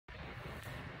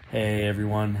Hey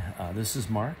everyone, this is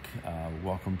Mark.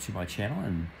 Welcome to my channel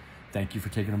and thank you for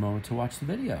taking a moment to watch the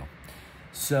video.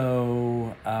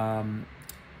 So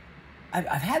I've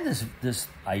had this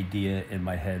idea in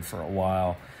my head for a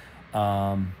while.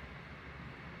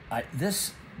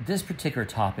 This particular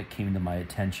topic came to my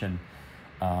attention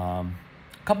a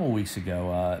couple of weeks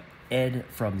ago. Ed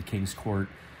from the King's Court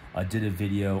did a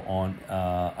video on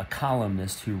a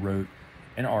columnist who wrote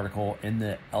an article in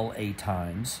the LA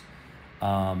Times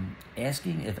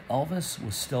asking if Elvis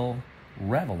was still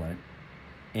relevant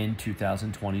in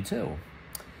 2022.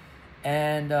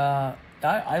 And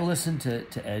I listened to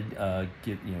Ed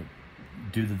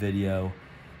do the video,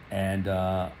 and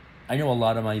I know a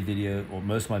lot of my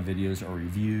most of my videos are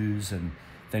reviews and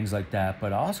things like that,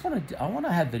 but I want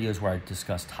to have videos where I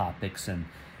discuss topics and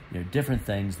different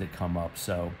things that come up.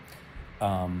 So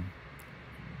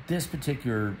this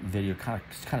particular video kind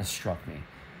of struck me.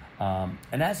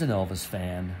 And as an Elvis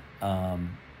fan,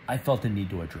 I felt the need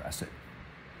to address it.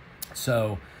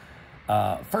 So,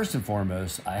 first and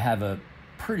foremost, I have a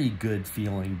pretty good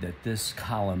feeling that this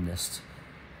columnist,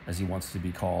 as he wants to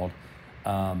be called,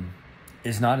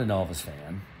 is not an Elvis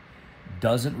fan,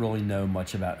 doesn't really know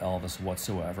much about Elvis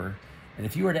whatsoever. And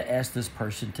if you were to ask this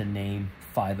person to name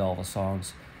 5 Elvis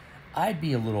songs, I'd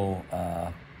be a little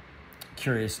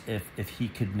curious if he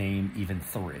could name even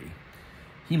 3.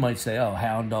 He might say, "Oh,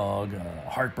 Hound Dog,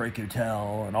 Heartbreak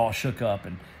Hotel, and All Shook Up,"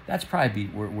 and that's probably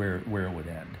where it would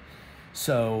end.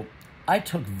 So I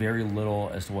took very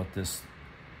little as to what this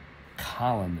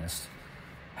columnist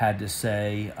had to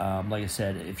say. Like I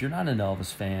said, if you're not an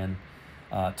Elvis fan,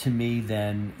 to me,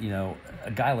 then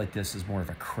a guy like this is more of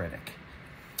a critic.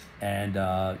 And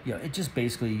it just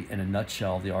basically, in a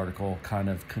nutshell, the article kind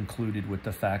of concluded with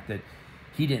the fact that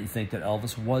he didn't think that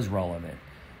Elvis was relevant.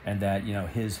 And that,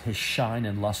 his shine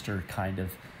and luster kind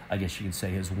of, I guess you can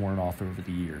say, has worn off over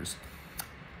the years.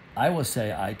 I will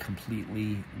say I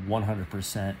completely,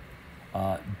 100%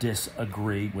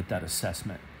 disagree with that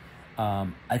assessment.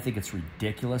 I think it's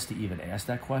ridiculous to even ask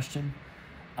that question.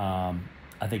 I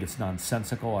think it's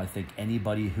nonsensical. I think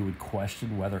anybody who would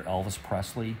question whether Elvis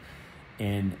Presley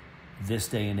in this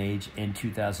day and age, in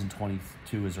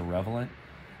 2022, is irrelevant,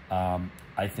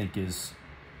 I think is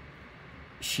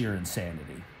sheer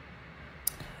insanity.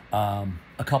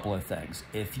 A couple of things.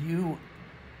 If you,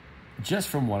 just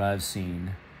from what I've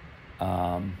seen,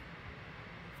 if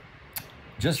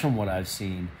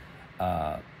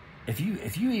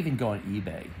you even go on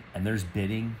eBay and there's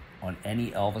bidding on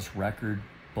any Elvis record,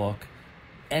 book,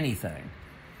 anything,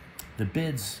 the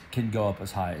bids can go up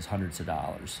as high as hundreds of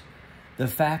dollars. The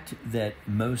fact that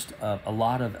a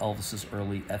lot of Elvis's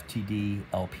early FTD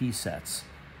LP sets,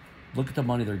 look at the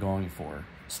money they're going for.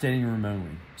 Standing Room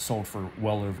Only sold for a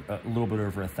little bit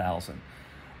over $1,000.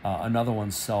 Another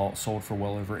one sold for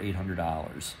well over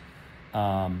 $800.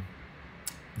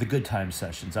 The Good Time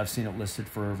Sessions, I've seen it listed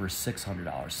for over $600,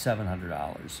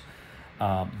 $700.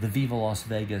 The Viva Las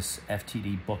Vegas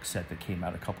FTD book set that came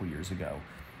out a couple years ago,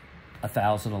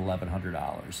 $1,000,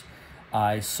 $1,100.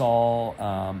 I saw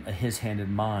a His Hand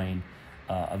in Mine,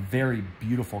 a very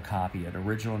beautiful copy, an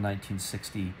original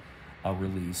 1960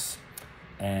 release.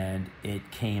 And it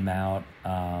came out,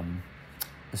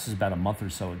 this is about a month or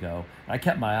so ago. I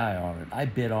kept my eye on it. I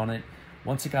bid on it.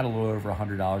 Once it got a little over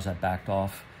 $100, I backed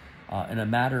off. In a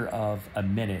matter of a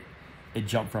minute, it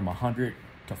jumped from $100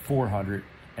 to $400,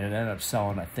 and it ended up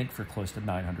selling, I think, for close to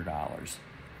 $900.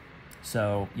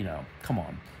 So, come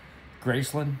on.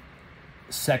 Graceland,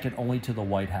 second only to the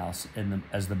White House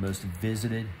as the most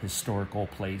visited historical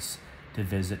place to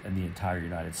visit in the entire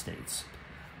United States.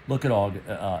 Look at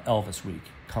Elvis Week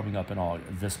coming up in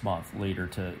this month, later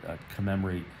to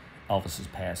commemorate Elvis's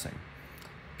passing.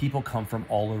 People come from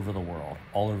all over the world,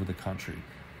 all over the country.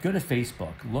 Go to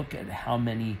Facebook. Look at how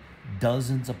many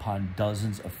dozens upon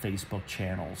dozens of Facebook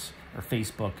channels or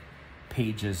Facebook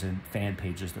pages and fan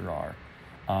pages there are.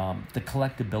 The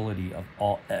collectability of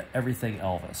everything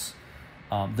Elvis.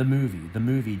 The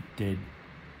movie did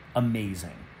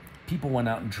amazing. People went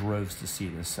out in droves to see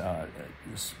this,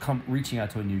 reaching out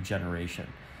to a new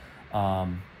generation. So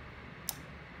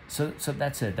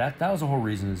that's it. That was the whole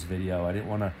reason of this video. I didn't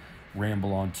want to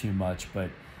ramble on too much, but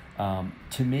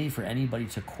to me, for anybody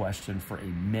to question for a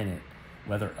minute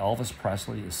whether Elvis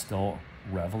Presley is still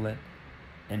relevant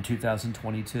in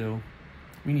 2022,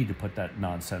 we need to put that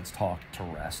nonsense talk to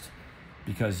rest.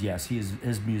 Because yes,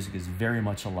 his music is very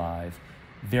much alive,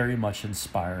 very much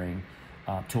inspiring,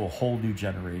 to a whole new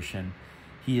generation.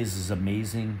 He is as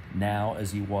amazing now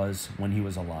as he was when he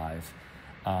was alive.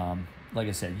 Like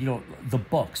I said, the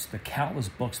books, the countless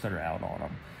books that are out on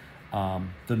him,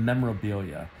 the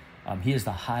memorabilia, He is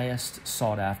the highest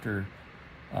sought after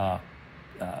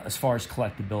as far as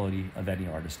collectability of any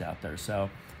artist out there. So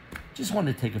just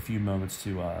wanted to take a few moments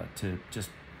to just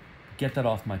get that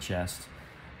off my chest.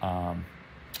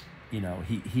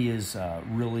 He has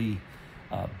really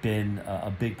been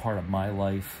a big part of my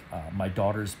life. My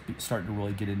daughter's starting to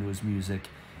really get into his music,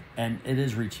 and it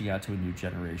is reaching out to a new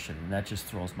generation, and that just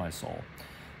thrills my soul.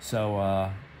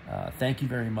 So thank you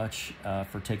very much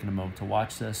for taking a moment to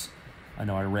watch this. I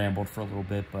know I rambled for a little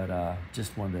bit, but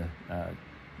just wanted to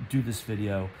do this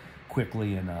video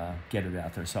quickly and get it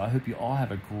out there. So I hope you all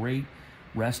have a great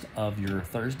rest of your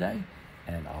Thursday,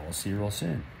 and I will see you real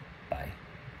soon. Bye.